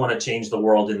it's, we want to change the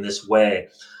world in this way.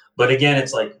 But again,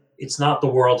 it's like, it's not the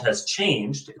world has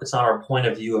changed. It's not our point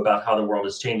of view about how the world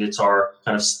has changed. It's our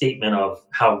kind of statement of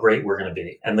how great we're going to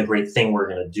be and the great thing we're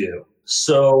going to do.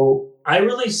 So I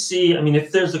really see,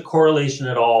 if there's a correlation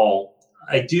at all,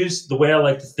 the way I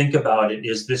like to think about it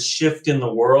is this shift in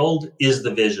the world is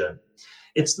the vision.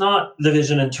 It's not the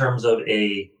vision in terms of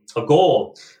a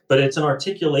goal, but it's an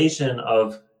articulation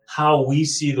of how we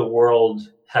see the world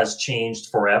has changed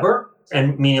forever.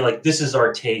 And meaning like, this is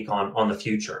our take on the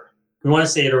future. We want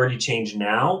to say it already changed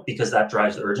now because that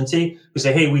drives the urgency. We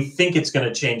say, hey, we think it's going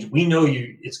to change. We know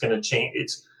it's going to change.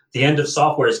 It's the end of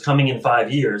software is coming in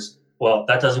 5 years. Well,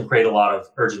 that doesn't create a lot of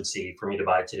urgency for me to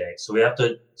buy today. So we have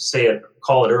to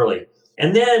call it early.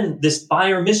 And then this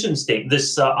buyer mission statement,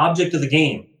 this object of the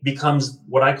game becomes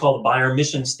what I call the buyer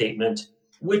mission statement,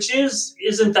 which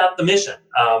isn't that the mission?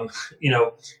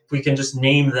 If we can just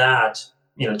name that,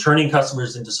 turning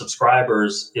customers into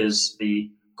subscribers is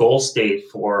the goal state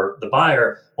for the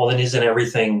buyer. Well, then isn't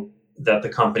everything that the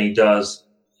company does,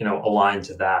 aligned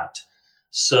to that?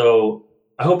 So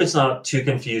I hope it's not too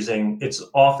confusing. It's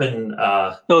often...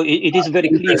 No, it is very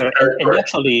clear. And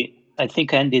actually, I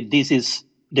think, Andy, this is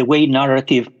the way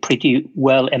narrative pretty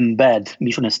well embed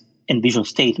and vision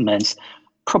statements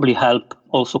probably help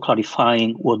also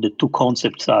clarifying what the two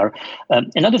concepts are.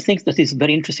 Another thing that is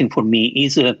very interesting for me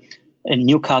is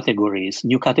new categories,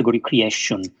 new category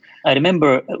creation. I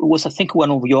remember it was, I think,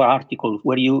 one of your articles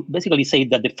where you basically say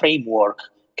that the framework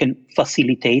can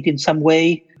facilitate in some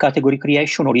way category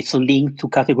creation, or it's linked to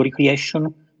category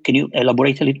creation. Can you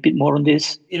elaborate a little bit more on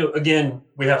this? Again,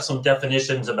 we have some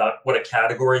definitions about what a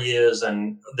category is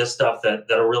and this stuff that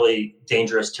are really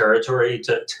dangerous territory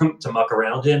to muck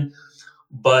around in.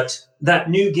 But that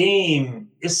new game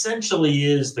essentially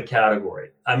is the category.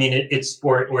 I mean, it's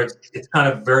kind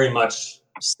of very much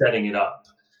setting it up.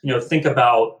 Think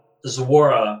about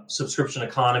Zuora subscription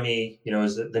economy,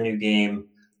 is the new game.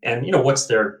 And, what's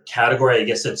their category? I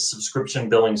guess it's subscription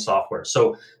billing software.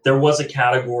 So there was a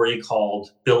category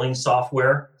called billing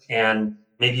software, and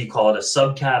maybe you call it a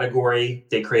subcategory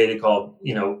they created called,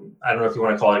 I don't know if you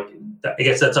want to call it, I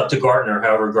guess that's up to Gartner,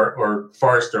 or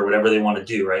Forrester, whatever they want to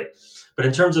do, right? But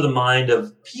in terms of the mind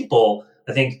of people,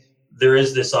 I think there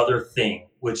is this other thing,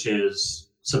 which is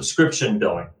subscription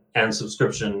billing and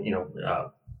subscription,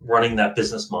 running that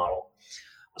business model.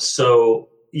 So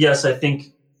yes, I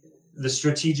think the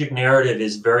strategic narrative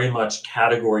is very much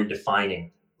category defining,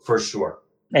 for sure.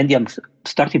 Andy, I'm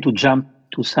starting to jump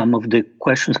to some of the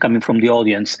questions coming from the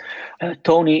audience.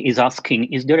 Tony is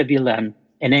asking, is there a villain,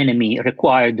 an enemy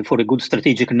required for a good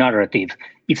strategic narrative?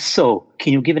 If so,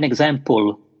 can you give an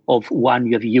example of one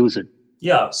you have used?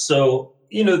 Yeah. So,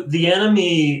 the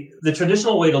enemy, the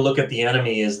traditional way to look at the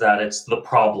enemy is that it's the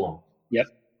problem. Yep.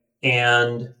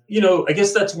 And, I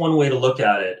guess that's one way to look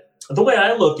at it. The way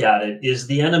I look at it is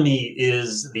the enemy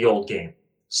is the old game.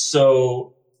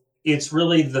 So it's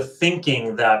really the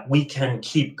thinking that we can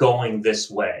keep going this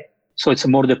way. So it's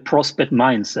more the prospect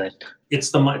mindset.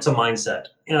 It's a mindset.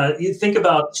 You think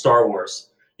about Star Wars.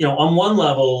 On one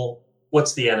level,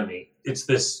 what's the enemy? It's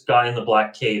this guy in the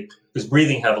black cape who's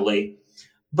breathing heavily.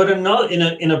 But in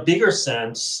a bigger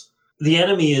sense, the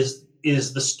enemy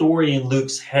is the story in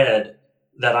Luke's head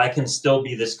that I can still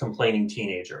be this complaining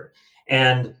teenager.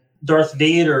 And Darth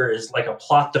Vader is like a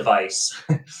plot device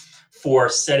for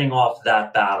setting off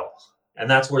that battle. And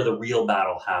that's where the real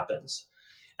battle happens.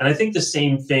 And I think the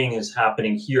same thing is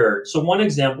happening here. So one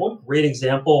great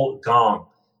example, Gong.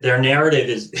 Their narrative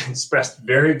is expressed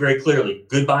very, very clearly.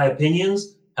 Goodbye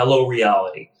opinions, hello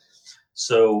reality.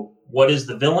 So what is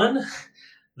the villain?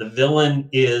 The villain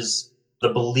is the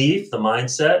belief, the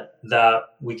mindset that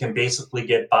we can basically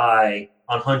get by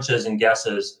on hunches and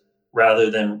guesses rather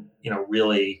than,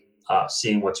 really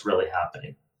seeing what's really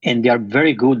happening. And they are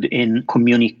very good in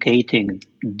communicating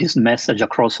this message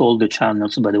across all the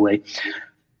channels, by the way.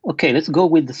 Okay, let's go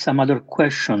with some other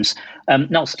questions.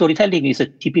 Now, storytelling is a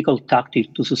typical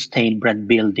tactic to sustain brand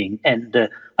building, and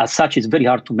as such, it's very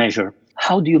hard to measure.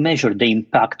 How do you measure the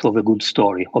impact of a good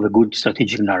story, of a good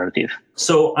strategic narrative?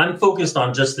 So I'm focused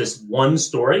on just this one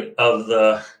story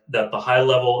that the high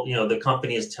level, the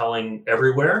company is telling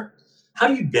everywhere. How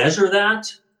do you measure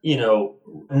that?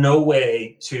 No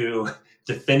way to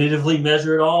definitively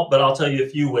measure it all, but I'll tell you a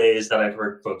few ways that I've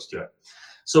heard folks do it.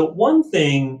 So one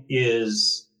thing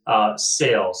is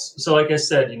sales. So like I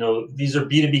said, these are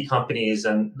B2B companies,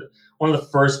 and one of the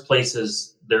first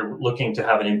places they're looking to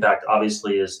have an impact,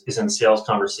 obviously, is in sales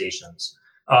conversations.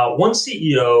 One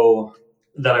CEO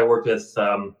that I worked with,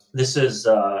 this is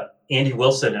Andy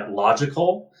Wilson at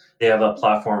Logical. They have a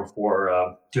platform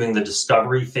for doing the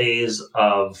discovery phase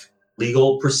of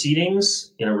legal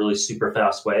proceedings in a really super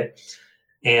fast way.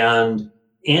 And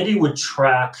Andy would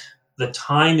track the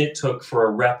time it took for a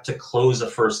rep to close a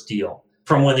first deal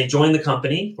from when they joined the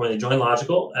company, when they joined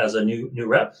Logical as a new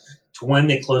rep, to when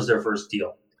they closed their first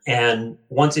deal. And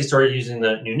once they started using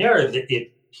the new narrative,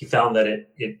 he found that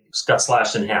it got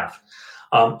slashed in half.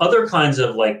 Other kinds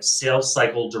of like sales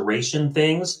cycle duration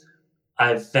things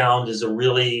I've found has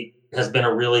been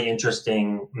a really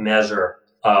interesting measure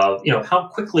of, how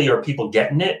quickly are people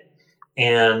getting it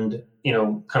and,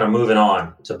 kind of moving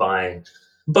on to buying.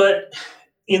 But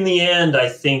in the end, I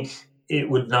think it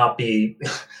would not be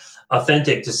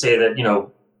authentic to say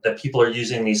that, that people are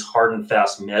using these hard and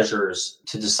fast measures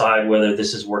to decide whether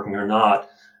this is working or not.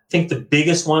 I think the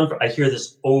biggest one, I hear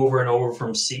this over and over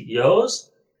from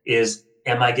CEOs, is,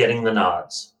 am I getting the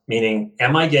nods? Meaning,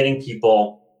 am I getting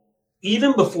people,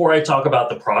 even before I talk about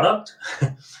the product,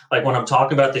 like when I'm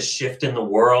talking about the shift in the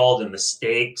world and the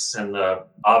stakes and the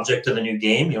object of the new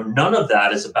game, none of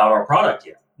that is about our product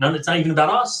yet. It's not even about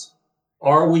us.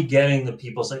 Are we getting the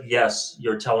people say, yes,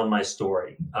 you're telling my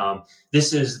story?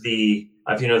 This is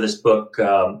if you know this book,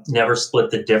 Never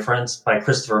Split the Difference by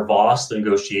Christopher Voss, the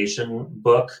negotiation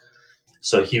book.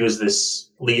 So he was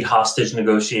this lead hostage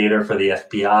negotiator for the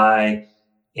FBI,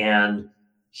 and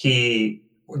he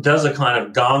does a kind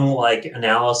of gong-like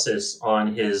analysis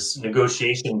on his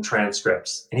negotiation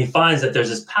transcripts. And he finds that there's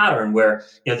this pattern where,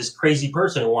 this crazy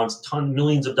person who wants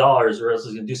millions of dollars or else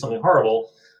is going to do something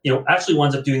horrible, actually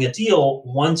winds up doing a deal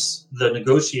once the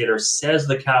negotiator says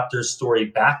the captor's story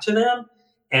back to them,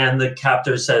 and the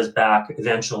captor says back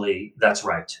eventually, that's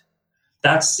right.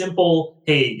 That simple,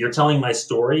 hey, you're telling my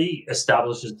story,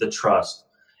 establishes the trust.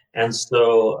 And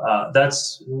so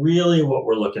that's really what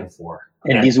we're looking for.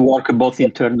 And these work both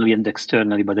internally and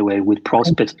externally, by the way, with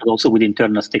prospects, but also with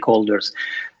internal stakeholders.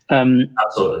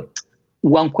 Absolutely.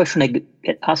 One question I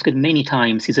get asked many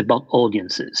times is about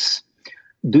audiences.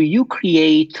 Do you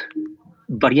create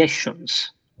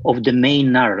variations of the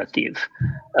main narrative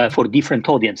for different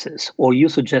audiences, or you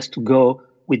suggest to go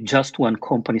with just one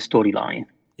company storyline?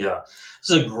 Yeah,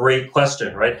 this is a great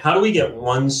question, right? How do we get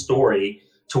one story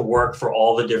to work for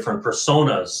all the different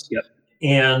personas? Yep.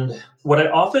 And what I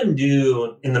often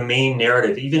do in the main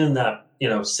narrative, even in that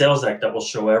sales deck that will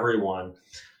show everyone,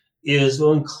 is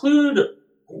we'll include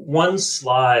one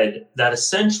slide that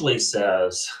essentially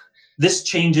says, this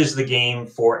changes the game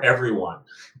for everyone.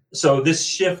 So this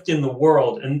shift in the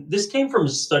world, and this came from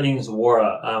studying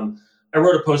Zuora. I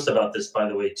wrote a post about this, by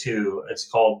the way, too. It's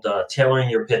called Tailoring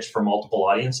Your Pitch for Multiple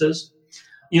Audiences.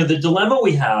 The dilemma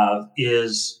we have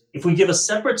is if we give a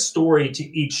separate story to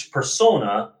each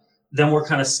persona, then we're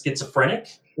kind of schizophrenic,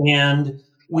 and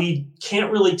we can't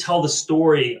really tell the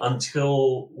story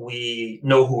until we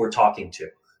know who we're talking to.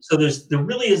 So there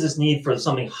really is this need for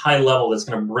something high level that's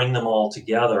going to bring them all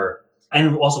together.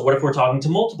 And also, what if we're talking to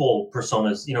multiple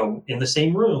personas, in the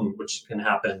same room, which can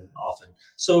happen often.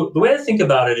 So the way I think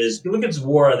about it is, you look at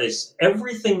Zuora,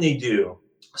 everything they do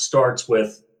starts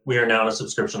with, we are now in a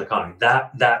subscription economy,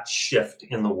 that shift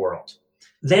in the world.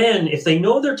 Then if they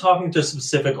know they're talking to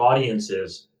specific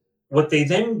audiences, what they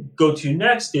then go to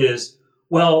next is,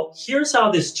 well, here's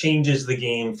how this changes the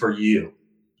game for you,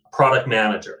 product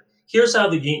manager. Here's how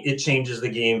it changes the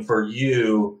game for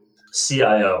you,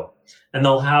 CIO. And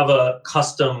they'll have a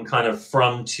custom kind of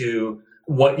from to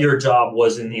what your job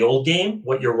was in the old game,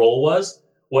 what your role was,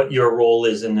 what your role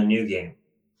is in the new game.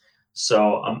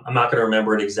 So I'm not going to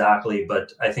remember it exactly,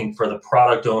 but I think for the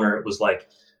product owner, it was like,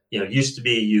 used to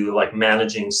be you like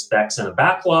managing specs in a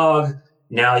backlog.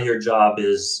 Now your job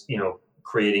is,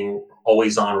 creating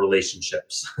always on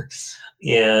relationships.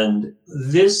 And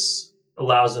this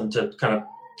allows them to kind of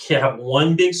have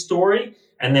one big story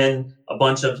and then a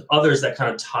bunch of others that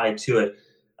kind of tie to it.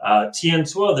 Tien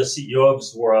Tzuo, the CEO of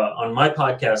Zuora, on my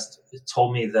podcast,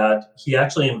 told me that he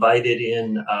actually invited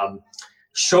in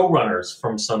showrunners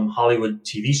from some Hollywood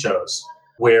TV shows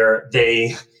where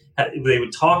they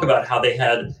would talk about how they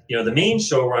had, the main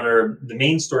showrunner, the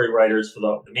main story writers for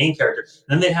the main character.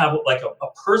 And then they'd have like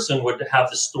a person would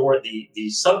have the story, the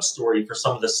sub story for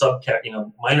some of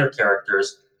the minor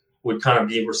characters would kind of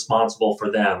be responsible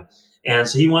for them. And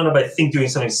so he wound up, I think, doing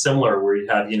something similar where you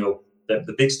have,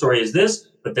 the big story is this,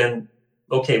 but then,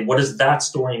 okay, what does that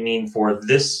story mean for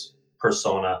this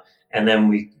persona? And then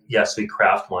we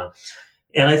craft one.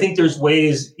 And I think there's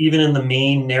ways, even in the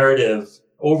main narrative,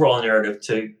 overall narrative,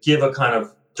 to give a kind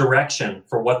of direction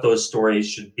for what those stories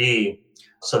should be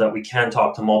so that we can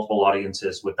talk to multiple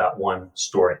audiences with that one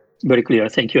story. Very clear.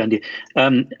 Thank you, Andy.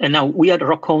 And now we at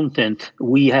Rock Content,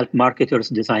 we help marketers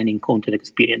designing content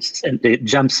experiences. And the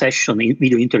jump session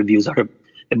video interviews are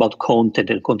about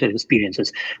content and content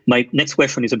experiences. My next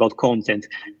question is about content.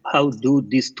 How do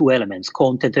these two elements,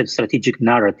 content and strategic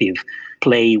narrative,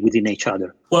 play within each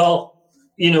other? Well,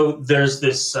 there's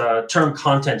this term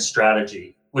content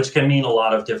strategy, which can mean a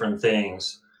lot of different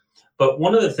things. But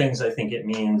one of the things I think it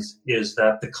means is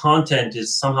that the content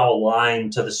is somehow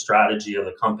aligned to the strategy of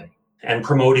the company and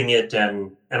promoting it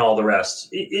and all the rest.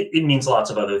 It means lots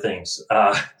of other things.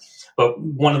 But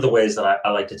one of the ways that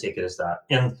I like to take it is that.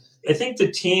 And I think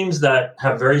the teams that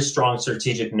have very strong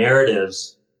strategic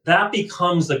narratives, that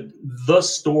becomes the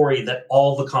story that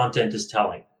all the content is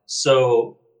telling.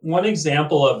 So one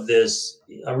example of this,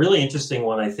 a really interesting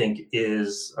one, I think,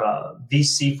 is a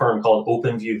VC firm called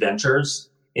OpenView Ventures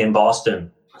in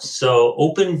Boston. So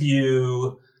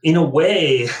OpenView, in a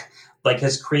way,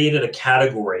 has created a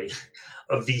category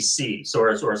of VC,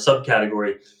 or a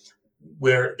subcategory,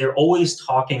 where they're always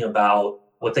talking about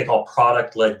what they call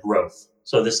product-led growth.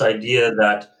 So this idea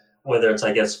that whether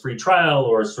it's, free trial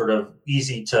or sort of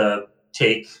easy to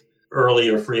take early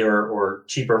or free or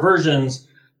cheaper versions,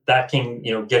 that can,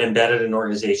 get embedded in an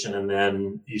organization, and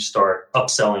then you start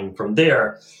upselling from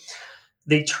there.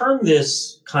 They turn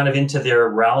this kind of into their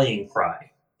rallying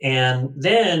cry. And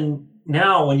then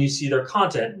now when you see their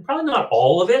content, probably not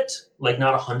all of it, like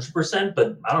not 100%,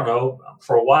 but I don't know,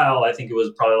 for a while, I think it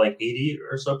was probably like 80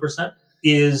 or so percent,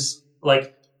 is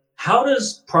like, how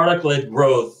does product-led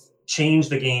growth change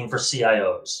the game for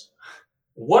CIOs?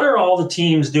 What are all the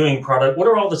teams doing product? What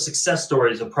are all the success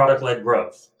stories of product-led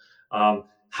growth?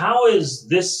 How is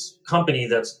this company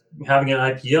that's having an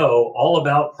IPO all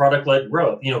about product-led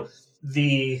growth?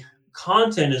 The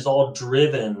content is all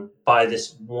driven by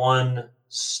this one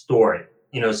story.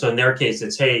 So in their case,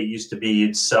 it's, hey, it used to be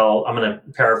you'd sell, I'm going to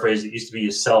paraphrase, it used to be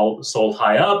you sold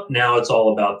high up. Now it's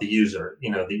all about the user.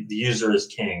 The user is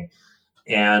king.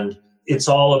 And it's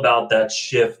all about that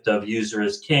shift of user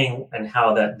is king and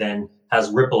how that then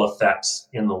has ripple effects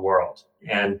in the world.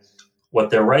 And what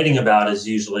they're writing about is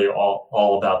usually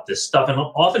all about this stuff. And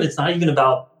often it's not even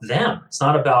about them. It's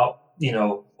not about,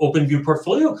 open view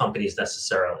portfolio companies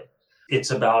necessarily.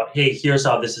 It's about, hey, here's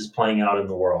how this is playing out in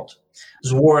the world.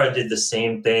 Zuora did the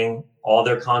same thing. All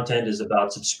their content is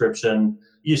about subscription.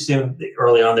 You assume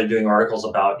early on they're doing articles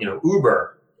about,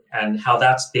 Uber and how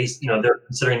that's based, they're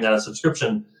considering that a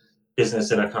subscription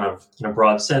business in a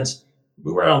broad sense.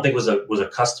 Uber, I don't think was a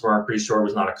customer. I'm pretty sure it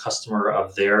was not a customer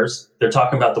of theirs. They're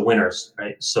talking about the winners,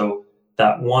 right? So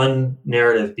that one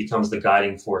narrative becomes the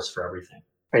guiding force for everything.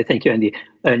 Right, thank you, Andy.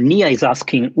 Nia is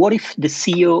asking, what if the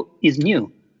CEO is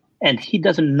new and he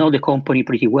doesn't know the company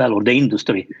pretty well or the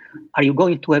industry? Are you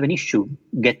going to have an issue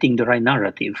getting the right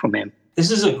narrative from him?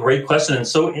 This is a great question. And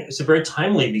so it's very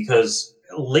timely because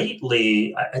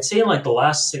lately, I'd say in like the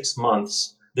last 6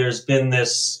 months, there's been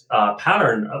this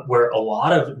pattern where a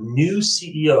lot of new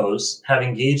CEOs have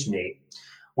engaged me,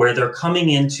 where they're coming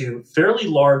into fairly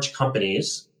large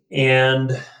companies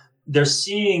and they're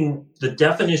seeing the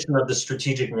definition of the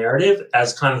strategic narrative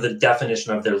as kind of the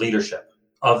definition of their leadership,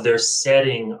 of their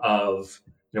setting of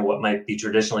what might be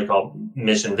traditionally called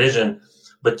mission vision,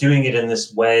 but doing it in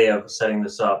this way of setting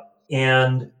this up.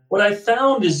 And what I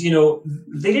found is,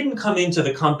 they didn't come into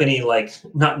the company like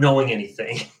not knowing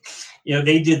anything.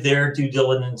 They did their due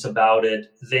diligence about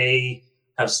it. They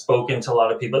have spoken to a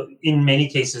lot of people. In many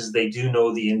cases, they do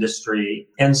know the industry.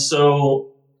 And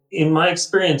so in my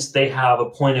experience, they have a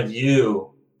point of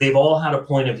view. They've all had a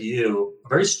point of view, a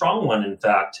very strong one, in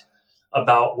fact,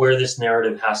 about where this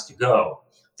narrative has to go.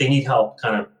 They need help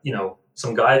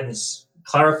some guidance,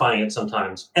 clarifying it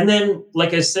sometimes. And then,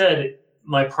 like I said,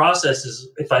 my process is,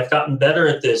 if I've gotten better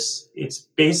at this, it's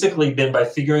basically been by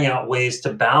figuring out ways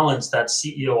to balance that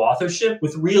CEO authorship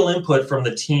with real input from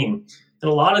the team. In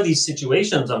a lot of these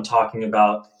situations I'm talking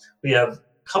about, we have a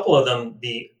couple of them.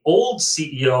 The old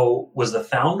CEO was the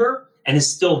founder and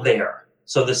is still there.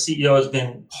 So the CEO has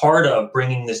been part of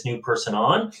bringing this new person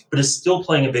on, but is still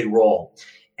playing a big role.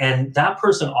 And that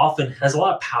person often has a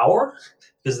lot of power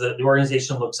because the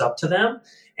organization looks up to them,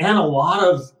 and a lot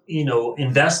of,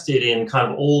 invested in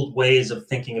kind of old ways of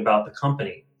thinking about the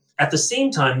company. At the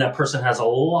same time, that person has a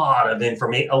lot of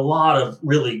information, a lot of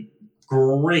really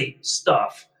great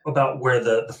stuff about where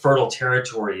the fertile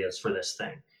territory is for this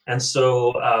thing. And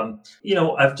so,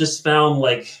 I've just found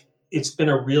like it's been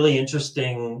a really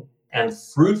interesting and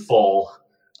fruitful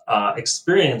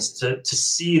experience to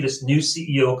see this new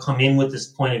CEO come in with this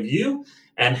point of view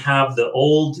and have the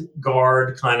old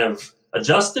guard kind of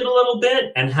adjusted a little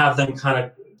bit and have them kind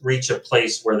of reach a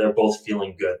place where they're both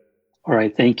feeling good. All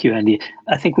right. Thank you, Andy.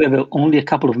 I think we have only a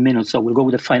couple of minutes, so we'll go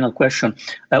with the final question.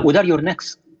 What are your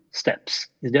next steps?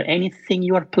 Is there anything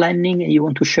you are planning and you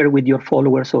want to share with your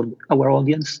followers or our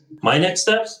audience? My next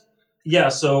steps? Yeah.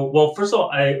 So, well, first of all,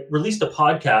 I released a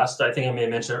podcast. I think I may have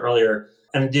mentioned it earlier,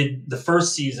 and did the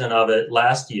first season of it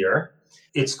last year.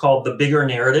 It's called The Bigger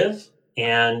Narrative.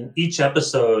 And each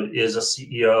episode is a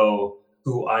CEO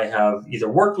who I have either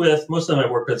worked with, most of them I've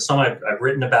worked with, some I've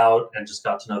written about and just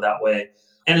got to know that way.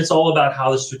 And it's all about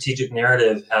how the strategic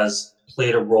narrative has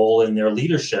played a role in their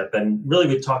leadership. And really,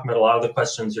 we're talking about a lot of the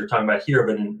questions you're talking about here,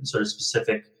 but in sort of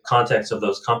specific context of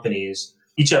those companies.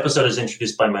 Each episode is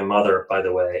introduced by my mother, by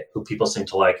the way, who people seem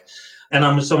to like. And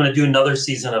I'm going to do another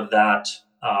season of that,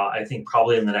 I think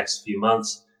probably in the next few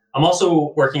months. I'm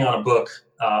also working on a book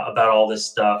about all this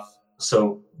stuff.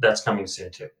 So that's coming soon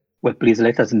too. Well, please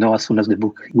let us know as soon as the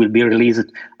book will be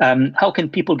released. How can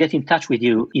people get in touch with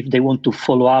you if they want to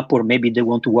follow up or maybe they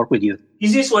want to work with you?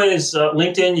 Easiest way is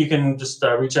LinkedIn. You can just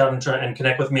reach out and try and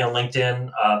connect with me on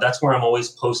LinkedIn. That's where I'm always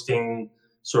posting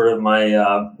sort of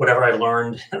my whatever I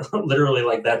learned literally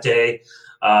like that day.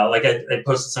 Like I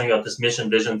posted something about this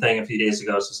mission vision thing a few days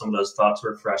ago. So some of those thoughts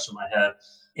were fresh in my head.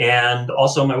 And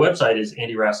also my website is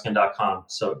andyraskin.com.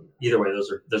 So either way,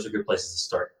 those are good places to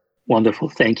start. Wonderful.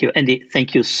 Thank you. Andy,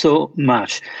 thank you so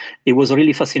much. It was a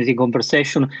really fascinating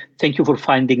conversation. Thank you for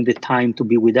finding the time to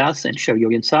be with us and share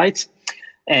your insights.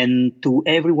 And to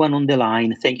everyone on the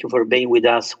line, thank you for being with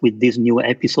us with this new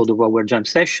episode of our Jam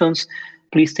Sessions.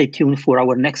 Please stay tuned for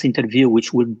our next interview,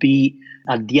 which will be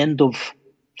at the end of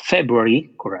February,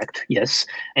 correct? Yes.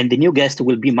 And the new guest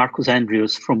will be Marcus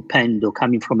Andrews from Pendo,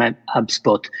 coming from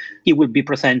HubSpot. He will be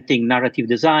presenting narrative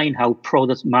design, how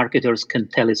product marketers can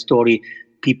tell a story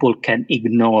people can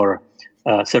ignore,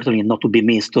 certainly not to be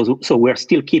missed. So we're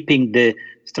still keeping the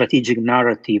strategic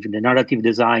narrative, the narrative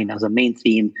design as a main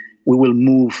theme. We will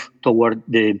move toward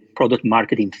the product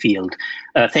marketing field.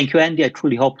 Thank you, Andy. I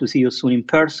truly hope to see you soon in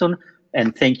person.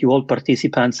 And thank you all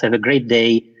participants. Have a great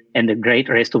day and a great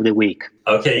rest of the week.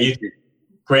 Okay,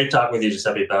 great talking with you,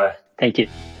 Giuseppe. Bye. Thank you.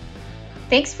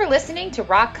 Thanks for listening to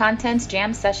Rock Content's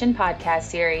Jam Session podcast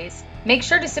series. Make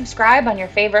sure to subscribe on your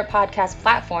favorite podcast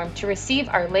platform to receive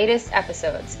our latest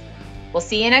episodes. We'll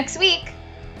see you next week.